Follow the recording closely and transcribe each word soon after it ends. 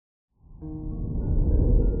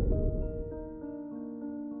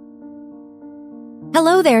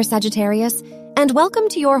Hello there, Sagittarius, and welcome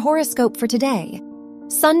to your horoscope for today,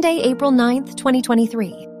 Sunday, April 9th,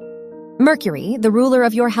 2023. Mercury, the ruler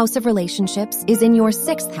of your house of relationships, is in your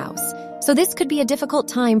 6th house, so this could be a difficult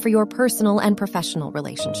time for your personal and professional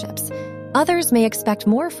relationships. Others may expect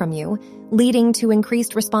more from you, leading to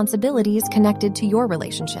increased responsibilities connected to your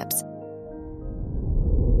relationships.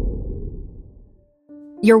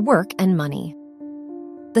 Your work and money.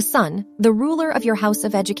 The Sun, the ruler of your house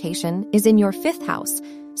of education, is in your 5th house,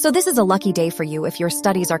 so this is a lucky day for you if your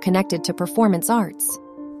studies are connected to performance arts.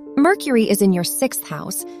 Mercury is in your 6th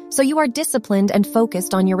house, so you are disciplined and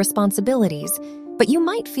focused on your responsibilities, but you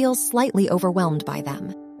might feel slightly overwhelmed by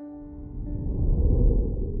them.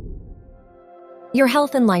 Your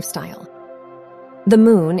health and lifestyle. The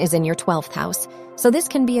Moon is in your 12th house, so this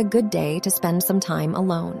can be a good day to spend some time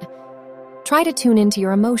alone. Try to tune into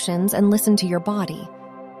your emotions and listen to your body.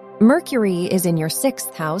 Mercury is in your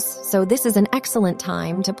 6th house, so this is an excellent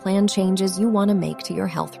time to plan changes you want to make to your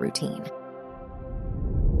health routine.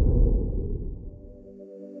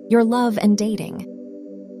 Your love and dating.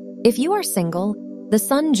 If you are single, the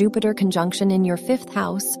Sun-Jupiter conjunction in your 5th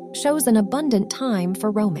house shows an abundant time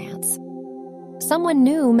for romance. Someone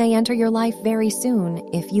new may enter your life very soon.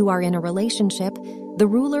 If you are in a relationship, the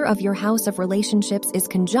ruler of your house of relationships is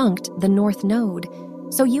conjunct the North Node,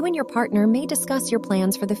 so you and your partner may discuss your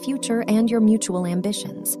plans for the future and your mutual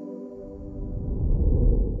ambitions.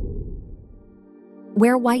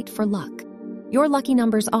 Wear white for luck. Your lucky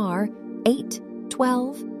numbers are 8,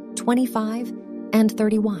 12, 25, and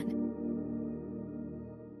 31.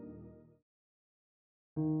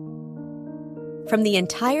 From the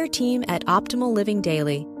entire team at Optimal Living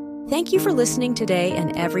Daily, thank you for listening today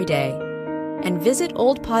and every day. And visit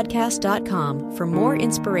oldpodcast.com for more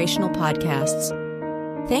inspirational podcasts.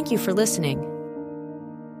 Thank you for listening.